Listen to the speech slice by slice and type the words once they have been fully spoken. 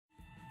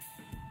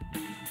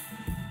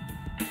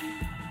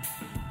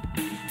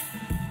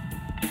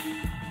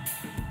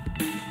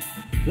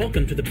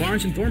Welcome to the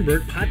Barnes &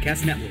 Thornburg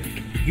Podcast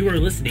Network. You are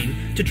listening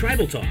to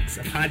Tribal Talks,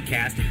 a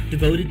podcast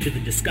devoted to the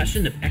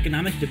discussion of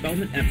economic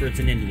development efforts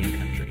in Indian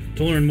country.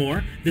 To learn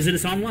more, visit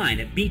us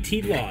online at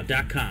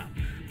btlaw.com.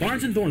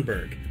 Barnes &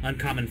 Thornburg,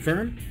 uncommon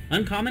firm,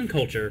 uncommon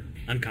culture,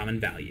 uncommon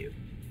value.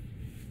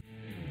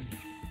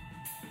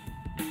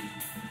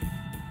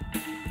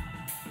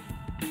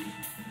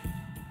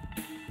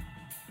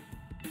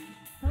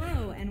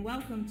 Hello, and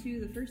welcome to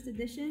the first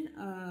edition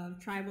of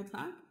Tribal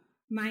Talk.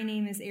 My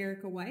name is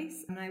Erica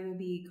Weiss, and I will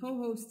be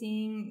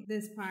co-hosting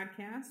this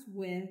podcast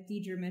with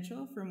Deidre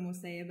Mitchell from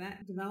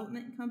Wasayabat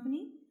Development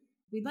Company.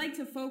 We'd like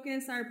to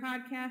focus our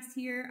podcast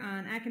here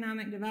on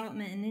economic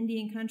development in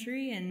Indian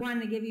country, and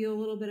wanted to give you a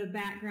little bit of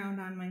background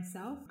on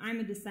myself. I'm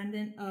a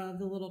descendant of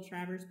the Little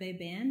Traverse Bay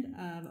Band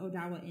of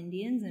Odawa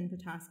Indians in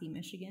Petoskey,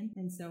 Michigan.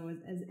 And so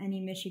as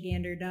any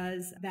Michigander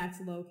does, that's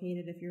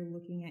located, if you're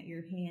looking at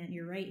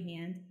your right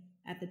hand,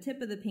 at the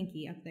tip of the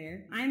pinky up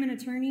there. I'm an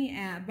attorney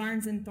at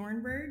Barnes &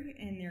 Thornburg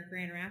in their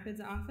Grand Rapids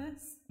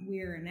office.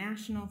 We're a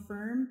national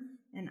firm,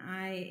 and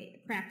I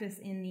practice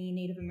in the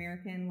Native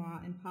American Law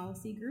and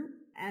Policy Group.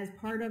 As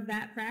part of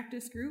that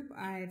practice group,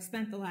 I've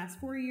spent the last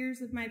 4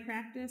 years of my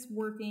practice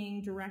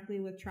working directly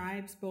with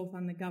tribes, both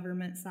on the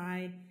government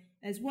side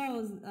as well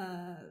as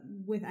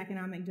with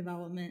economic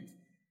development.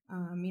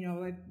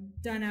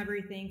 I've done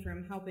everything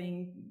from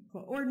helping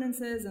put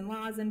ordinances and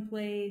laws in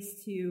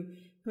place to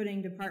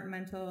putting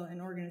departmental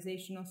and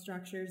organizational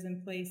structures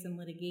in place and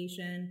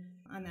litigation.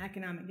 On the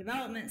economic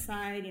development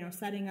side,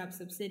 setting up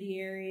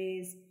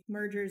subsidiaries,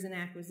 mergers and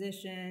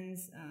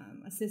acquisitions,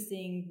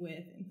 assisting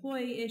with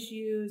employee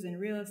issues and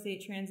real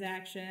estate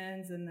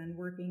transactions, and then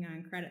working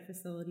on credit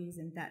facilities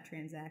and debt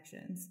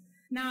transactions.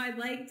 Now I'd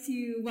like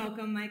to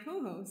welcome my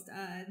co-host,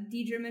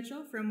 Deidre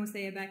Mitchell from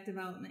Wasayabat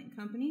Development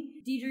Company.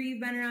 Deidre,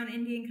 you've been around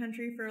Indian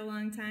country for a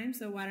long time,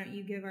 so why don't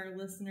you give our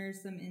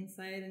listeners some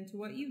insight into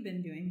what you've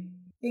been doing?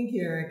 Thank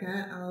you,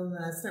 Erica. I'll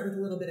start with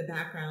a little bit of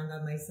background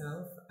on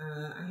myself.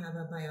 I have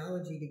a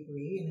biology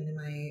degree, and in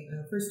my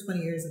first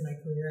 20 years of my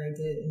career, I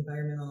did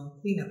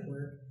environmental cleanup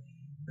work,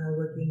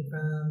 working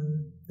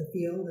from the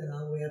field and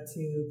all the way up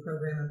to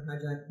program and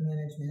project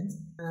management.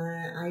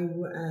 I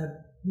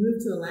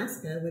moved to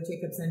Alaska with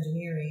Jacobs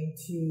Engineering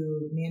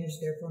to manage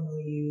their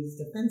formerly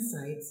used defense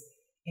sites.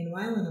 And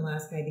while in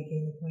Alaska, I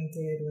became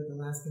acquainted with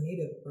Alaska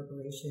Native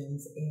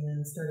corporations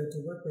and started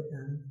to work with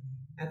them.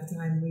 At the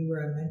time, we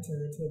were a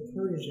mentor to a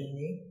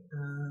protege,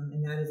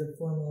 and that is a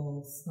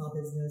formal small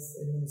business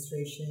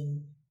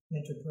administration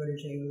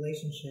mentor-protege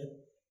relationship.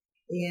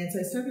 And so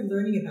I started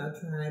learning about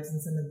tribes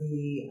and some of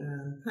the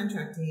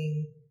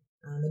contracting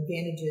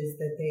advantages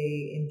that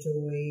they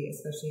enjoy,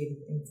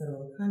 especially in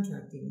federal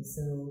contracting.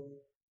 So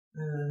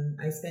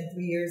I spent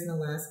 3 years in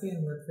Alaska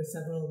and worked for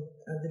several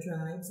of the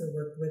tribes, or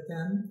worked with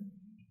them.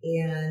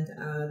 And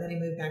then I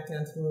moved back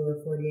down to the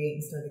lower 48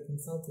 and started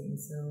consulting.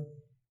 So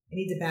I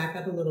need to back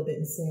up a little bit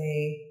and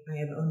say I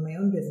have owned my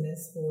own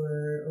business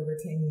for over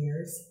 10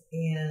 years.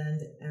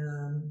 And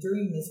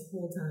during this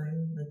whole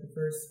time, like the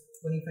first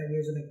 25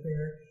 years of my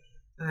career,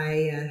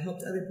 I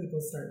helped other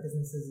people start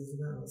businesses as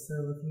well.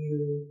 So if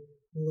you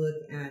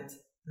look at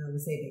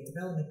Wasayabat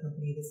Development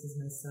Company, this is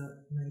my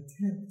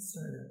 10th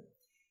startup.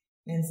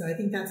 And so I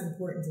think that's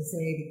important to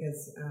say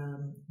because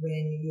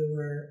when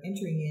you're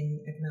entering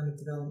in economic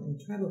development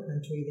in tribal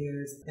country,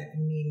 that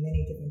can mean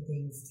many different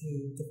things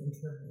to different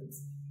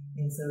tribes.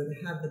 And so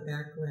to have the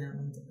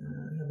background,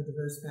 have a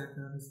diverse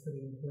background is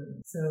pretty important.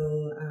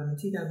 So in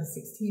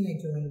 2016, I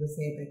joined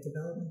Wasayabat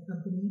Development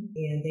Company,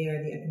 and they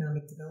are the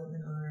economic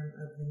development arm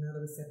of the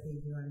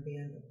Nottawasapi Huron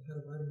Band of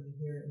Potawatomi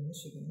here in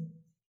Michigan.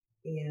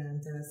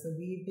 And so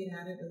we've been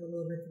at it a little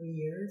over 3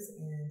 years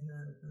and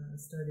have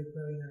started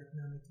growing our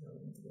economic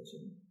development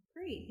division.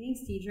 Great.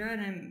 Thanks, Deidre.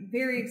 And I'm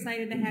very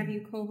excited to have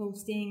you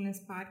co-hosting this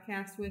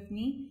podcast with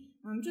me.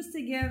 Just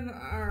to give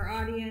our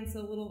audience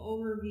a little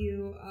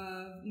overview of,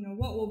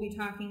 what we'll be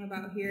talking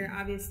about here.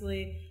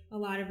 Obviously, a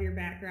lot of your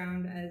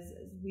background, as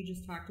we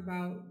just talked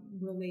about,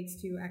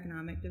 relates to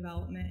economic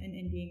development in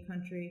Indian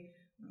country,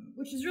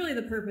 which is really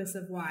the purpose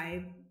of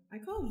why I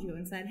called you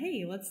and said,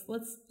 hey, let's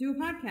do a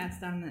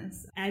podcast on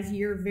this. As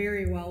you're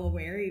very well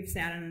aware, you've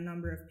sat on a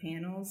number of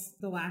panels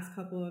the last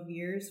couple of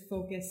years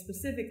focused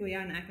specifically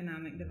on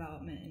economic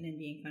development in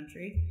Indian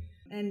country.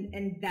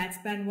 And that's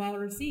been well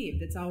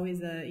received. It's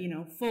always a,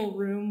 full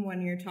room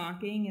when you're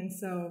talking. And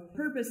so the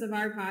purpose of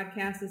our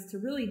podcast is to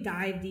really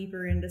dive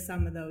deeper into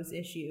some of those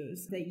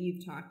issues that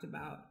you've talked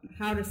about.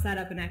 How to set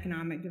up an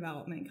economic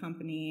development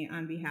company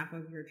on behalf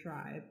of your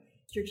tribe.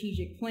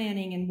 Strategic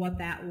planning and what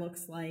that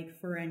looks like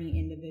for any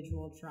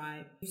individual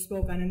tribe. You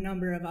spoke on a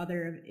number of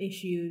other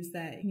issues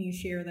that you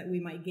share that we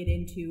might get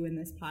into in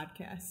this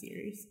podcast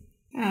series.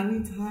 Yeah,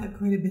 we talk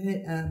quite a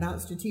bit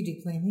about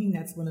strategic planning.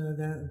 That's one of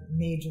the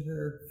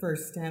major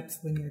first steps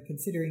when you're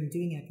considering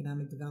doing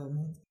economic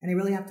development. And I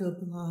really have to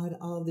applaud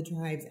all of the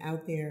tribes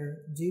out there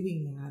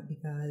doing that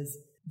because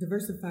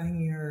diversifying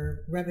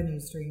your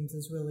revenue streams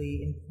is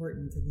really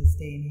important in this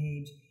day and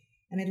age.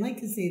 And I'd like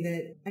to say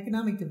that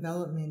economic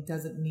development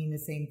doesn't mean the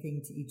same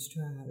thing to each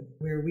tribe.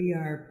 Where we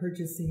are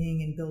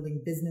purchasing and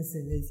building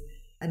businesses,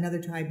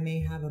 another tribe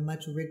may have a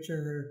much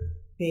richer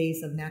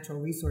base of natural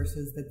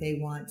resources that they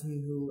want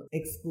to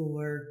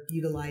explore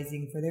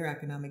utilizing for their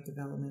economic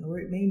development, or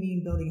it may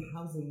mean building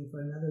housing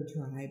for another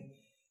tribe.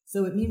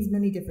 So it means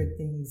many different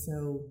things.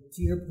 So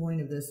to your point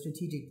of the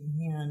strategic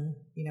plan,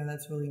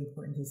 that's really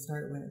important to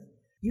start with.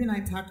 You and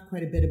I talked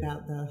quite a bit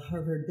about the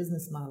Harvard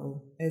business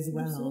model as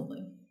well.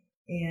 Absolutely.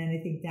 And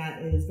I think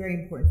that is very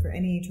important for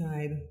any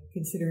tribe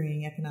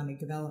considering economic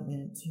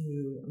development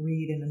to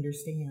read and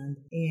understand.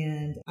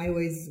 And I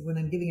always, when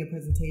I'm giving a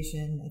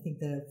presentation, I think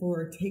the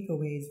 4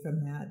 takeaways from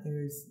that,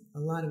 there's a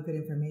lot of good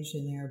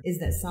information there, is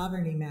that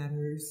sovereignty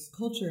matters,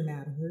 culture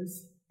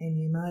matters, and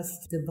you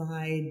must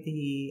divide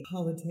the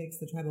politics,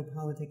 the tribal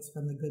politics,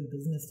 from the good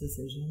business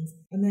decisions.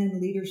 And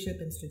then leadership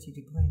and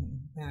strategic planning,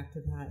 back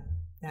to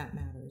that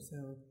matters.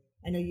 So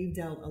I know you've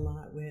dealt a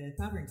lot with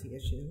sovereignty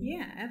issues.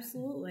 Yeah,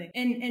 absolutely.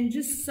 And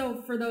just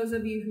so for those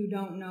of you who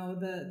don't know,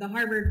 the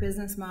Harvard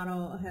business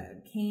model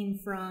came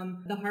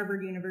from the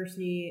Harvard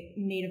University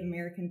Native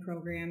American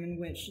program, in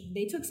which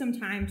they took some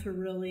time to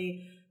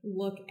really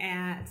look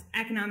at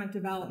economic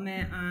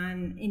development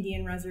on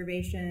Indian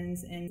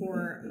reservations and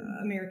for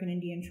American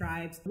Indian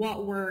tribes,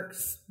 what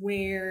works,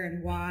 where,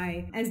 and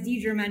why. As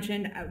Deidre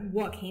mentioned,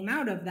 what came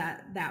out of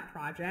that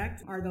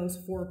project are those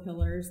 4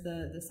 pillars: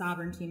 the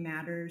sovereignty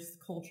matters,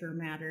 culture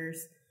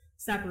matters,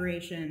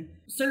 separation.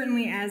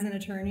 Certainly as an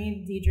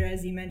attorney, Deidre,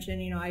 as you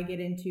mentioned, I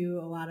get into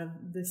a lot of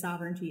the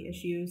sovereignty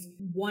issues.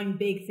 One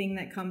big thing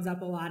that comes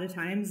up a lot of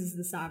times is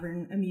the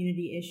sovereign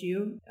immunity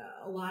issue.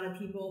 A lot of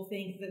people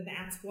think that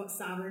that's what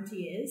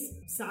sovereignty is.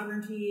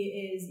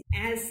 Sovereignty is,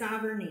 as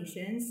sovereign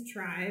nations,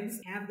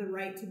 tribes have the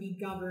right to be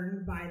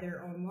governed by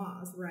their own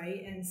laws,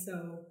 right? And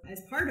so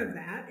as part of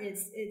that,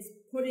 it's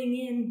putting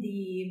in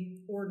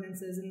the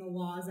ordinances and the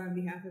laws on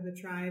behalf of the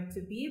tribe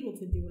to be able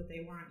to do what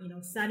they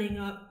want, setting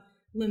up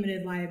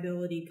limited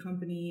liability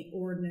company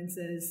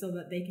ordinances so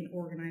that they can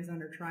organize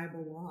under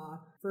tribal law.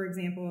 For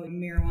example,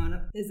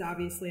 marijuana is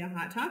obviously a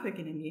hot topic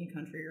in Indian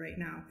country right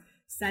now.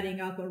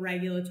 Setting up a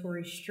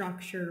regulatory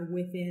structure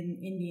within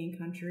Indian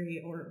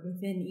country or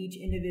within each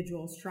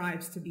individual's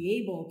tribes to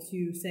be able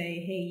to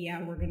say, hey,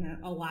 yeah, we're going to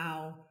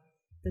allow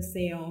the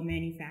sale,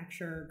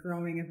 manufacture,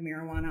 growing of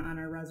marijuana on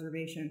our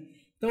reservation.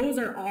 Those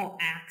are all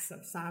acts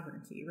of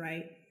sovereignty,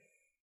 right?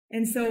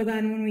 And so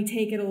then when we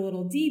take it a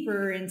little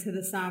deeper into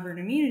the sovereign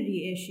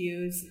immunity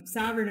issues,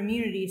 sovereign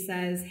immunity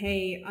says,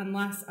 hey,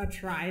 unless a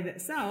tribe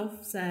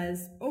itself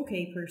says,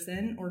 okay,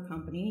 person or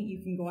company,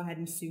 you can go ahead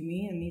and sue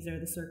me, and these are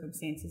the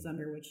circumstances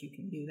under which you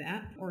can do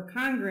that. Or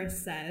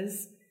Congress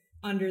says,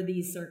 under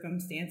these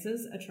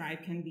circumstances, a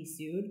tribe can be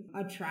sued.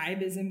 A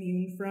tribe is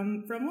immune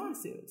from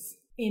lawsuits.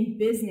 In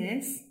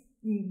business,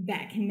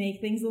 that can make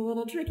things a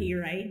little tricky,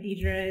 right,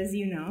 Deidre, as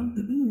you know?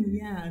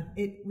 Yeah,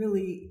 it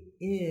really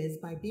is,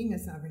 by being a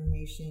sovereign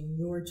nation,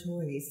 your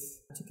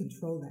choice to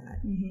control that.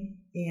 Mm-hmm.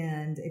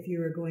 And if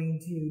you are going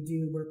to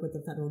do work with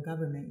the federal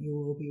government, you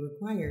will be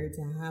required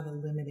to have a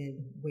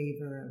limited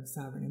waiver of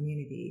sovereign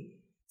immunity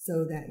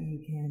so that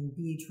you can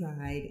be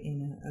tried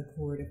in a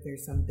court if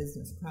there's some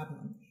business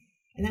problem.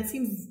 And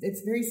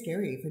it's very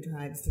scary for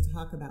tribes to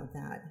talk about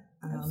that.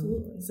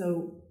 Absolutely.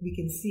 So we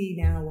can see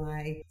now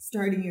why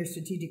starting your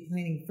strategic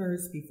planning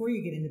first before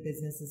you get into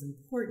business is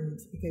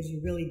important, because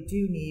you really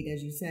do need,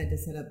 as you said, to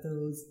set up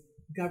those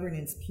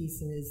governance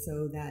pieces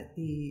so that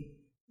the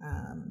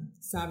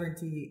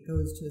sovereignty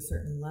goes to a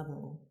certain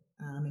level,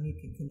 and you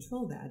can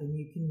control that and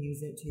you can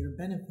use it to your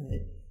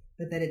benefit,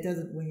 but that it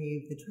doesn't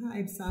waive the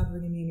tribe's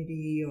sovereign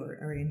immunity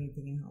or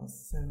anything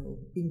else. So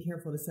being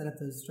careful to set up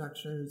those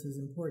structures is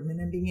important, and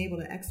then being able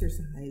to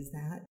exercise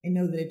that and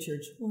know that it's your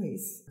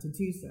choice to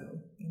do so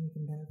and you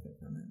can benefit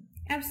from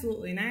it.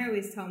 Absolutely. And I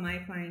always tell my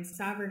clients,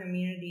 sovereign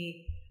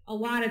immunity a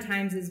lot of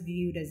times is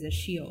viewed as a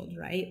shield,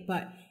 right?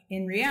 But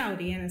in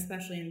reality, and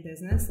especially in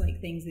business, like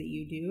things that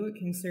you do, it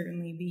can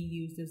certainly be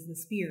used as the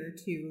spear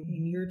too. I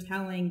mean, you're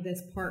telling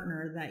this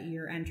partner that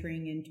you're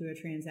entering into a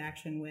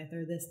transaction with,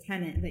 or this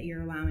tenant that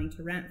you're allowing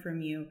to rent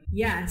from you,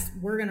 yes,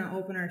 we're going to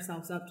open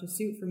ourselves up to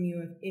suit from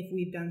you if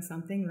we've done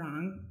something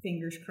wrong.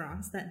 Fingers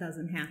crossed that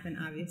doesn't happen,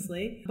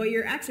 obviously. But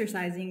you're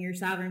exercising your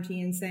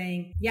sovereignty and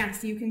saying,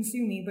 yes, you can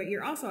sue me, but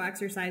you're also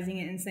exercising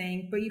it and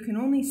saying, but you can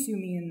only sue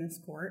me in this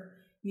court.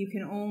 You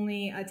can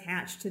only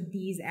attach to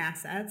these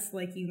assets.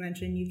 Like you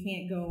mentioned, you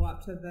can't go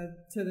up to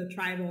the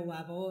tribal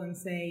level and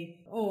say,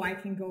 oh, I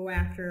can go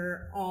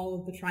after all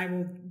of the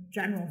tribal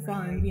general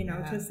fund,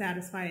 to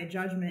satisfy a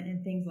judgment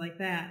and things like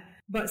that.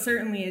 But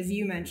certainly, as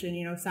you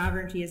mentioned,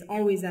 sovereignty is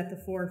always at the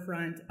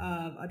forefront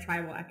of a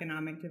tribal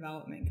economic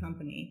development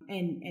company.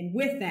 And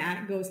with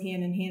that goes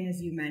hand in hand,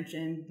 as you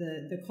mentioned,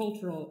 the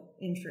cultural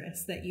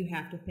interests that you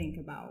have to think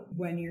about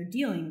when you're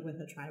dealing with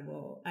a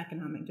tribal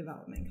economic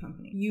development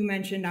company. You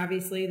mentioned,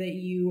 obviously, that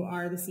you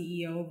are the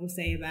CEO of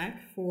Wasayabec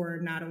for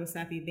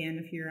Nottawasapi Band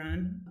of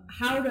Huron.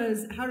 How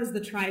does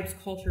the tribe's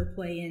culture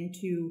play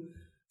into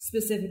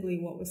specifically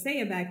what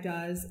Wasayabec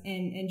does,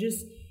 and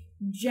just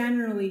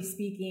generally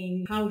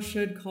speaking, how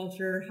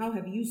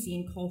have you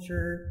seen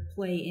culture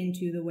play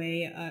into the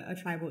way a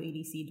tribal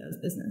EDC does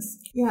business?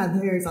 Yeah,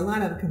 there's a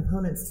lot of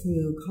components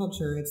to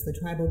culture. It's the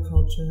tribal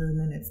culture, and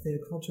then it's the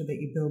culture that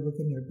you build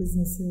within your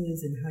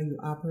businesses and how you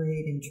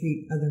operate and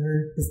treat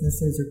other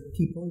businesses or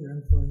people, your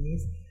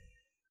employees.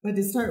 But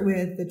to start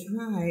with, the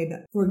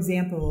tribe, for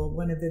example,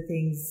 one of the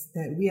things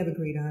that we have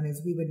agreed on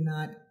is we would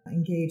not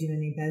engage in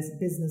any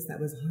business that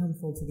was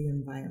harmful to the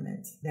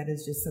environment. That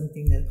is just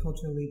something that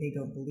culturally they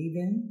don't believe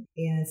in.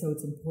 And so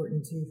it's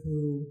important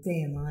to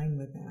stay in line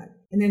with that.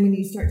 And then when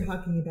you start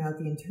talking about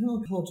the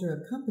internal culture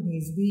of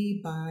companies,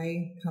 we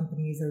buy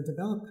companies or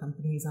develop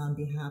companies on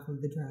behalf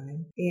of the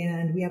tribe.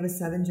 And we have a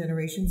 7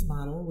 generations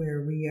model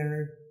where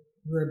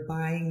we're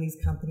buying these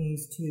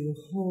companies to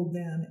hold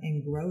them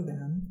and grow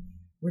them.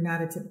 We're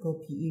not a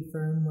typical PE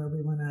firm where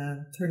we want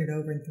to turn it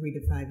over in 3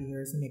 to 5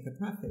 years and make a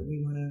profit.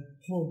 We want to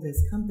hold this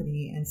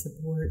company and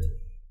support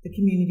the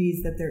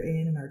communities that they're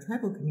in our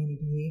tribal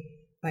community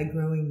by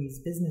growing these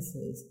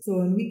businesses.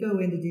 So when we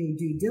go in to do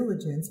due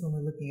diligence, when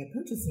we're looking at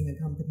purchasing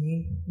a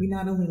company, we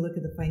not only look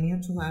at the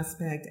financial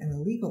aspect and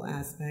the legal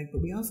aspect,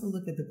 but we also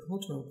look at the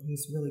cultural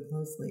piece really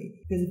closely.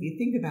 Because if you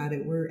think about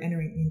it, we're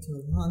entering into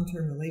a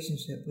long-term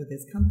relationship with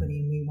this company,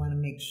 and we want to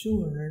make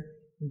sure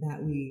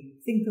that we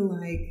think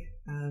alike,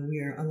 we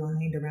are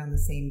aligned around the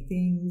same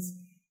things,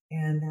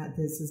 and that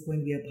this is going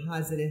to be a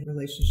positive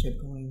relationship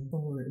going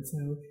forward.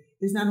 So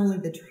there's not only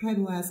the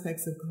tribal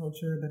aspects of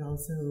culture, but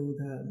also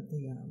the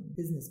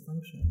business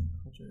function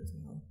culture as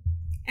well.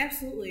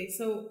 Absolutely.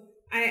 So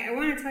I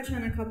want to touch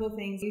on a couple of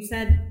things. You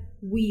said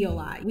we a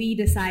lot. We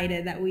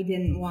decided that we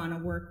didn't want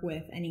to work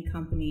with any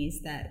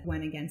companies that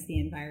went against the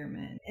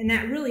environment. And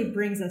that really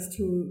brings us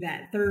to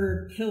that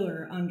third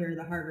pillar under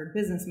the Harvard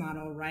business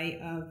model, right,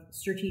 of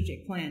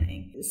strategic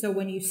planning. So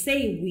when you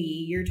say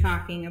we, you're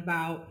talking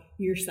about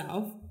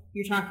yourself,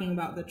 you're talking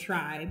about the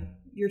tribe,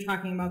 you're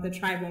talking about the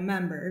tribal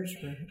members.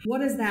 Right. What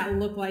does that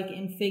look like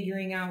in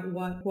figuring out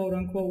what, quote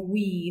unquote,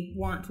 we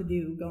want to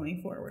do going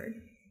forward?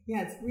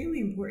 Yeah, it's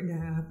really important to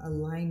have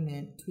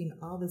alignment between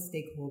all the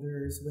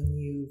stakeholders when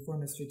you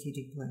form a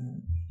strategic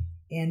plan.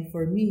 And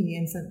for me,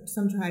 and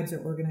some tribes are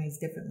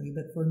organized differently,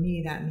 but for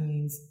me, that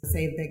means,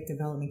 say, a big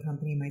development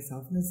company,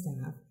 myself and the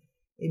staff.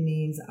 It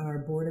means our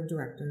board of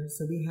directors.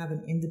 So we have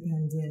an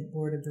independent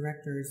board of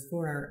directors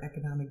for our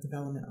economic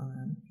development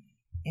arm.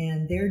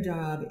 And their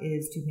job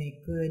is to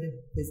make good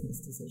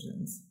business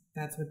decisions.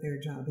 That's what their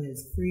job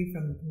is, free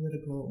from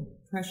political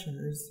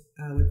pressures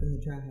within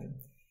the tribe.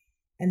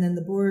 And then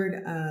the board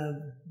of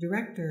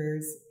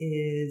directors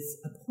is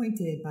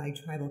appointed by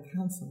tribal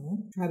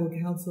council. Tribal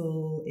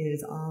council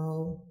is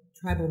all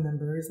tribal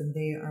members, and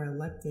they are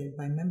elected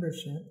by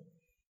membership.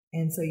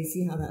 And so you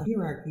see how that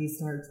hierarchy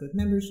starts with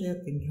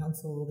membership, then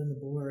council, then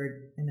the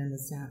board, and then the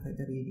staff at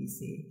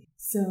WDC.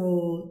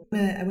 So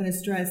I want to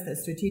stress that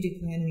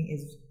strategic planning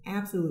is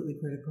absolutely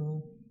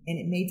critical, and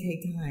it may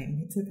take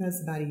time. It took us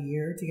about a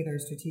year to get our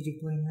strategic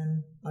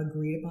plan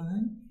agreed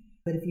upon.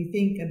 But if you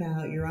think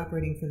about you're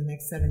operating for the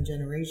next 7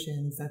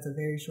 generations, that's a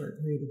very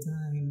short period of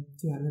time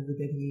to have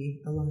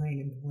everybody aligned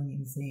and pulling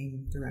in the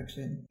same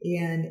direction.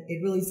 And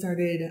it really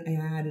started, I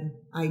had an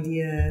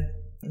idea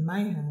in my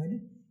head,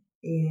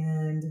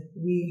 and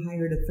we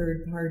hired a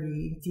third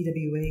party,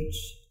 DWH,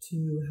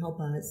 to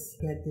help us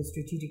get the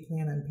strategic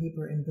plan on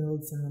paper and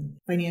build some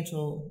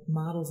financial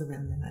models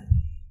around that.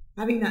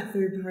 Having that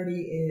third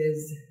party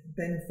is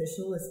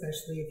beneficial,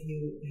 especially if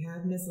you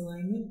have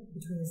misalignment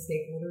between the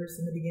stakeholders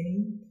in the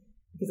beginning,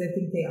 because I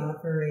think they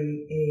offer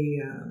a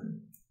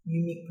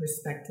unique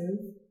perspective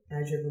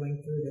as you're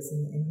going through this.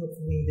 And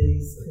hopefully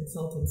these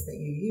consultants that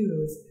you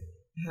use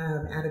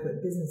have adequate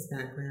business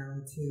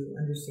background to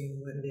understand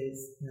what it is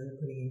they're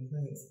putting in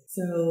place.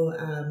 So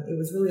it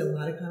was really a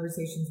lot of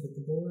conversations with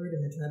the board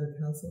and the tribal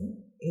council.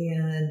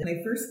 And when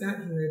I first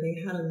got here, they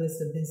had a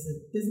list of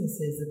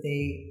businesses that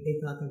they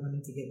thought they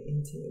wanted to get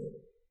into.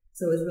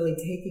 So it was really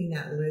taking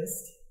that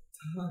list,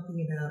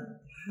 talking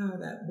about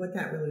what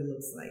that really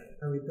looks like.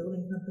 Are we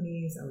building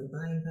companies? Are we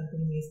buying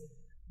companies?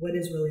 What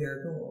is really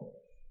our goal?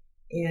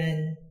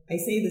 And I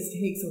say this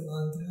takes a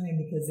long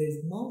time because there's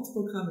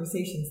multiple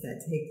conversations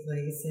that take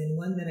place. And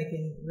one that I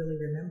can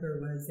really remember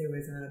was there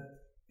was a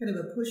kind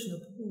of a push and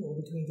a pull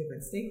between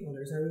different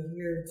stakeholders. Are we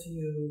here to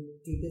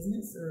do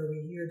business, or are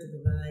we here to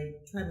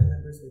provide tribal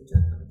members with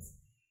jobs?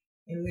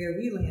 And where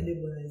we landed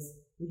was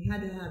we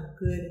had to have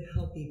good,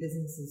 healthy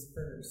businesses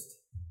first.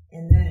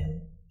 And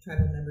then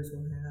tribal members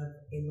will have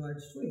a large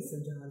choice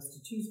of jobs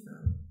to choose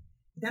from.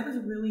 That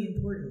was really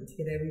important to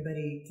get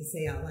everybody to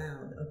say out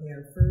loud, okay,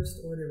 our first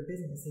order of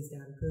business is to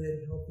have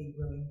good, healthy,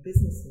 growing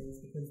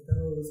businesses, because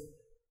those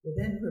will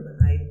then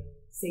provide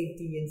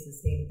safety and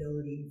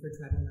sustainability for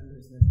tribal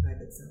members in the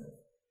tribe itself.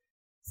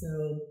 So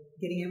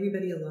getting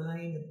everybody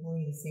aligned and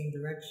pulling in the same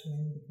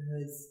direction,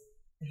 because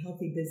a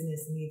healthy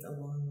business needs a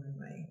long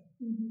runway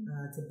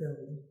to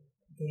build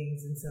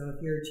things. And so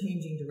if you're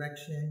changing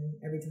direction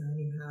every time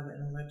you have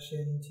an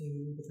election to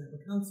the tribal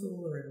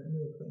council or a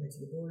new appointment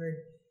to the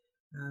board,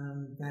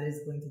 that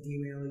is going to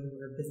derail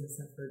your business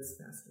efforts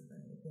faster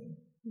than anything.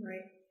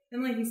 Right.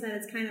 And like you said,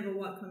 it's kind of a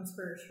what comes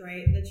first,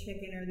 right? The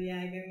chicken or the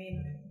egg. I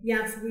mean,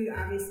 yes, we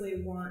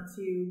obviously want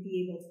to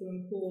be able to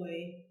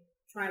employ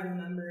tribal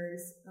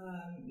members.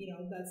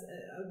 That's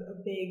a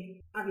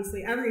big,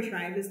 obviously every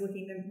tribe is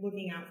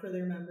looking out for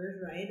their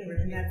members, right?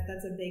 And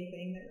that's a big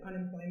thing, that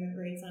unemployment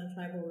rates on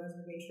tribal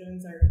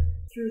reservations are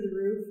through the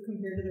roof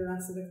compared to the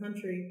rest of the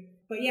country.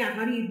 But yeah,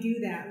 how do you do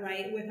that,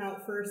 right,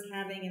 without first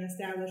having an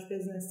established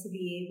business to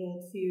be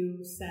able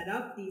to set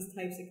up these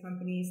types of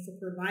companies to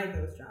provide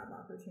those job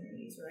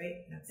opportunities,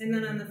 right? Absolutely. And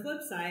then on the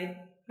flip side,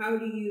 how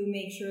do you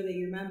make sure that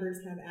your members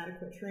have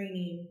adequate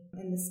training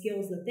and the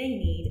skills that they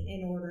need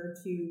in order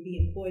to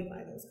be employed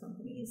by those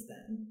companies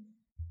then?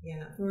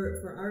 Yeah,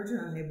 for our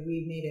tribe,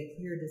 we've made a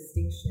clear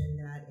distinction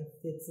that if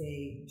it's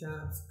a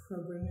jobs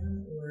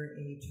program or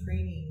a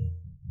training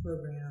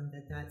program,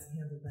 that's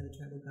handled by the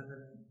tribal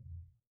government.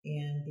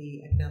 And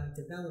the economic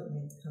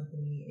development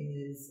company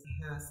is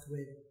tasked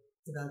with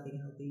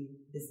developing healthy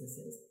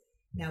businesses.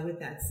 Now,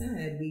 with that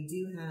said, we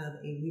do have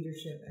a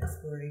leadership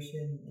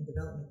exploration and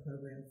development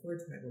program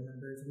for tribal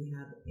members. We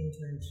have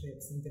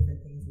internships and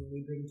different things where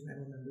we bring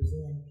tribal members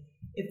in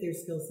if their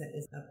skill set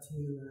is up to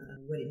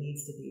what it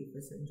needs to be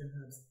for certain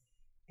jobs.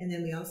 And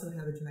then we also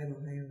have a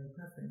tribal hiring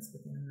preference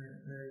within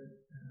our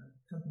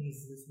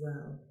companies as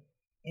well.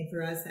 And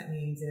for us, that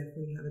means if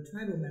we have a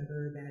tribal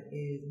member that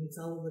meets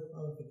all of the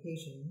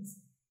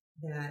qualifications,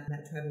 that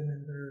tribal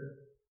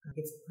member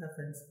gets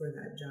preference for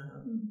that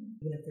job,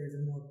 even if there's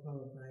a more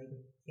qualified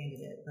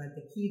candidate. But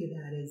the key to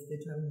that is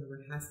the tribal member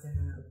has to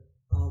have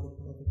all the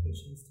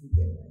qualifications to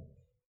begin with.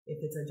 If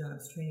it's a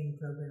jobs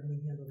training program,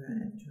 we handle that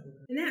at the tribal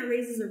government. And that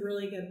raises a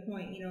really good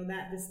point,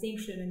 that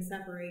distinction and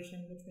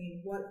separation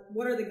between what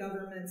are the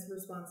government's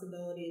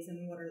responsibilities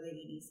and what are the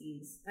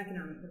EDC's,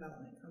 economic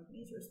development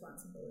companies'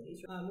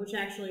 responsibilities, which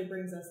actually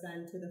brings us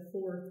then to the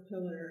fourth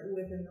pillar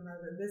within the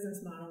Harvard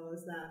business model,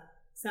 is that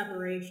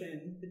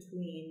separation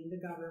between the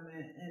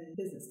government and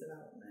business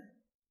development.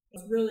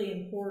 It's really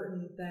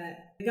important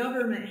that the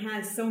government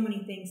has so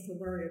many things to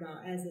worry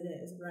about as it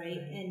is, right?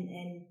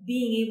 And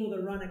being able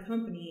to run a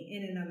company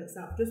in and of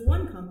itself, just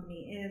one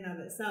company in and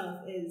of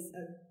itself, is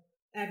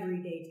a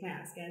everyday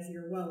task, as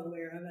you're well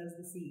aware of as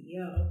the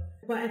CEO.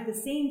 But at the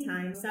same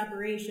time,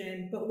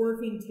 separation, but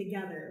working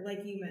together,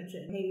 like you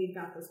mentioned. Hey, we've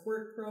got this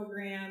work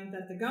program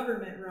that the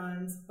government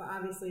runs, but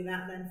obviously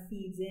that then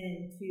feeds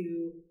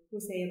into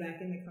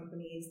Wasayabeck and the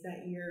companies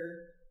that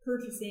you're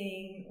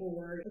purchasing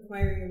or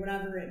acquiring or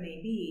whatever it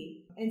may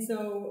be. And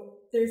so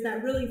there's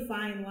that really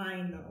fine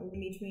line, though,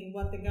 between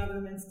what the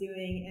government's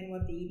doing and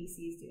what the EDC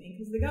is doing,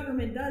 because the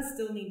government does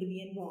still need to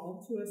be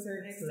involved to a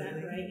certain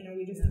extent, right?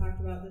 We just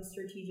talked about the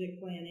strategic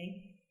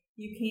planning.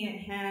 You can't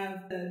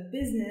have the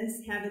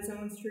business have its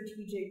own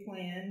strategic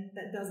plan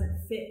that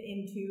doesn't fit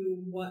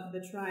into what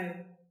the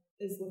tribe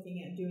is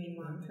looking at doing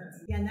long term.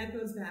 Yeah, and that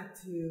goes back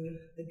to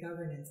the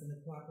governance and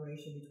the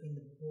cooperation between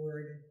the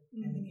board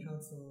and the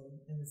council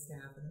and the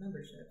staff and the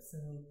membership. So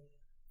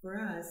for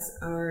us,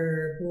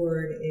 our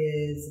board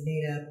is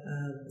made up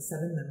of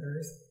 7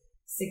 members.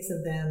 6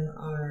 of them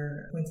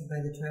are appointed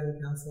by the tribal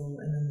council,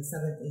 and then the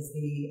 7th is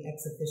the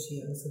ex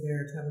officio, so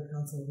they're a tribal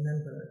council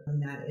member. And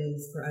that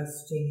is, for us,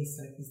 Jamie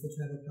Stuck, he's the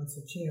tribal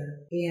council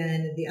chair.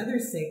 And the other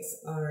 6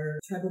 are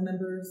tribal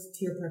members,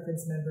 tier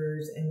preference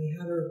members, and we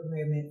have a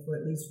requirement for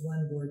at least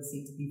one board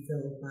seat to be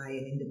filled by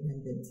an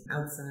independent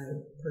outside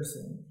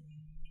person.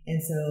 And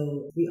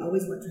so we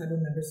always want tribal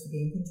members to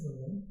be in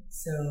control.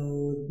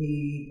 So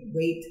we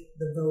weight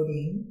the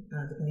voting,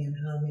 depending on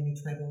how many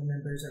tribal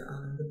members are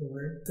on the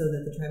board, so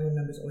that the tribal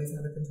members always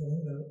have a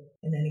controlling vote.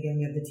 And then again,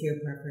 we have the tier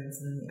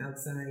preference and then the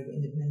outside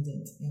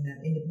independent. And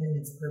that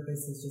independence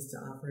purpose is just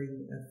to offer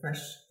you a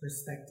fresh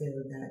perspective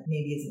that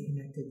maybe isn't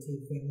connected to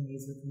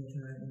families within the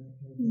tribe and that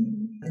kind of thing.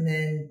 And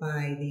then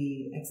by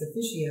the ex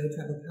officio,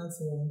 tribal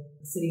council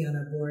sitting on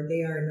our board,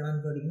 they are a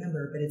non-voting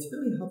member, but it's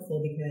really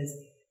helpful because,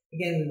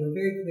 again, we were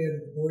very clear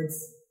that the board's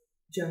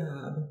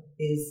job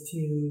is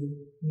to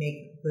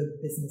make good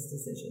business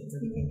decisions,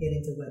 and we can get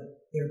into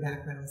what their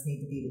backgrounds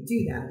need to be to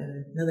do that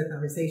in another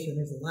conversation.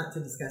 There's a lot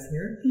to discuss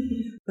here.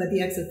 But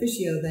the ex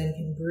officio then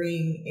can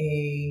bring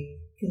a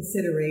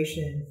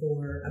consideration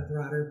for a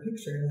broader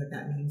picture and what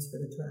that means for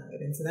the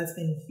tribe. And so that's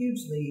been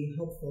hugely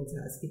helpful to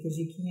us, because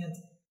you can't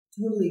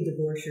totally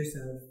divorce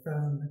yourself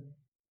from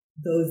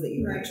those that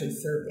you're actually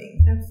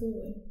serving.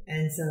 Absolutely.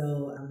 And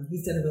so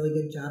he's done a really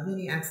good job. And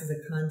he acts as a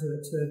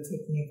conduit to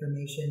taking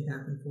information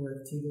back and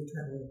forth to the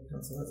tribal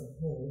council as a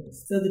whole.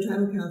 So the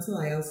tribal council,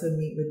 I also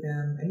meet with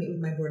them. I meet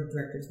with my board of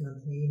directors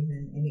monthly, and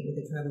then I meet with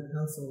the tribal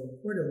council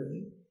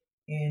quarterly.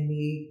 And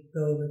we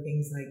go over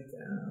things like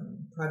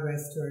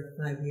progress to our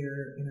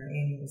 5-year and our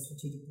annual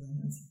strategic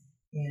plans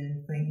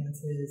and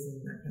finances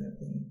and that kind of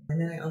thing. And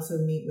then I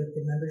also meet with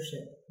the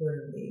membership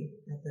quarterly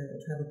at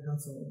the tribal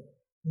council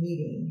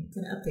meeting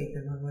to update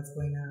them on what's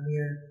going on. We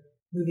are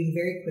moving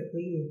very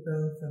quickly. We've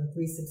grown from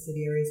 3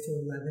 subsidiaries to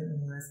 11 in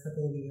the last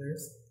couple of years.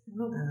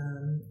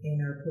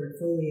 And our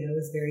portfolio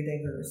is very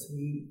diverse.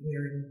 We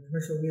are in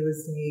commercial real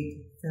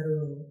estate,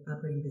 federal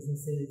operating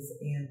businesses,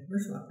 and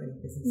commercial operating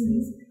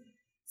businesses.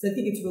 So I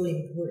think it's really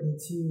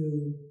important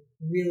to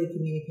really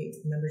communicate to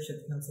the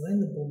membership council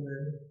and the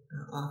board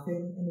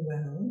often and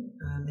well,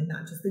 and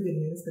not just the good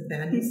news, but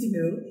bad news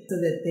too, so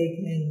that they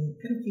can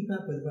kind of keep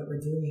up with what we're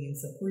doing and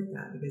support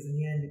that, because in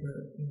the end,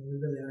 we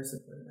really are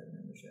supported by the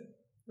membership.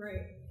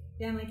 Right.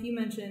 Yeah, and like you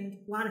mentioned,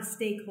 a lot of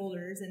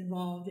stakeholders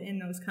involved in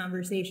those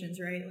conversations,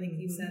 right? Like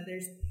you said,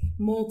 there's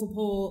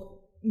multiple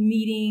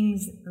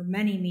meetings, or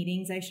many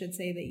meetings, I should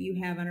say, that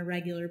you have on a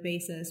regular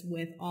basis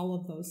with all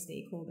of those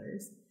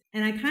stakeholders.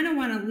 And I kind of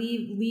want to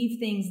leave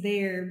things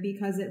there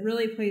because it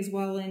really plays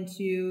well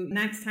into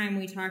next time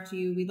we talk to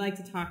you, we'd like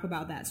to talk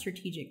about that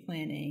strategic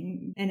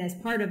planning. And as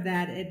part of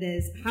that, it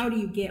is how do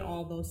you get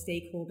all those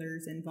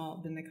stakeholders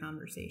involved in the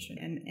conversation?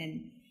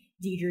 And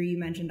Deidre, you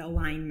mentioned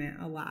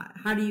alignment a lot.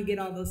 How do you get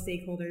all those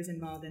stakeholders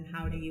involved and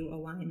how do you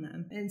align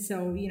them? And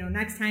so,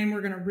 next time we're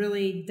going to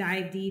really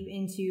dive deep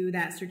into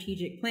that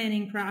strategic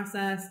planning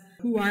process.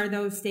 Who are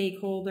those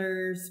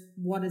stakeholders?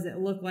 What does it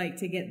look like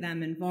to get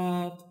them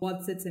involved?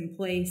 What sits in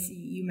place?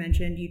 You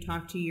mentioned you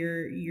talked to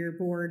your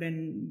board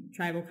and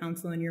tribal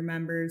council and your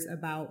members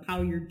about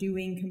how you're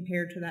doing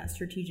compared to that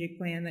strategic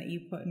plan that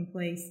you put in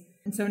place.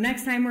 And so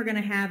next time we're going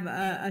to have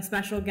a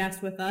special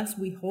guest with us.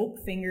 We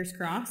hope, fingers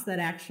crossed, that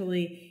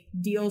actually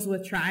deals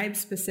with tribes,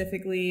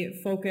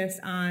 specifically focused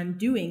on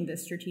doing the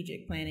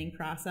strategic planning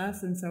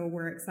process. And so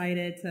we're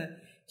excited to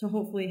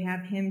hopefully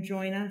have him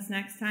join us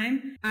next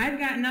time. I've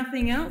got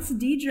nothing else.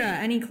 Deidre,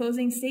 any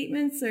closing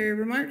statements or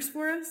remarks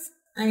for us?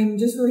 I'm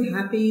just really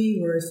happy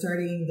we're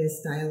starting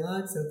this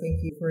dialogue, so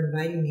thank you for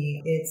inviting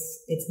me.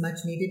 It's much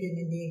needed in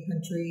Indian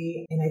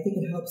country, and I think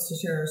it helps to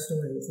share our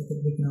stories. I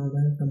think we can all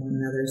learn from one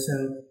another,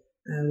 so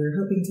we're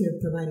hoping to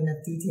provide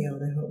enough detail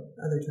to help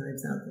other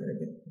tribes out there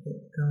get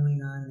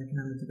going on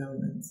economic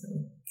development. So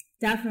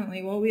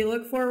definitely. Well, we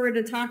look forward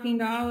to talking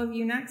to all of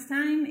you next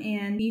time,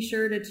 and be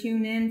sure to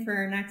tune in for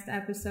our next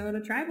episode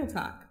of Tribal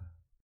Talk.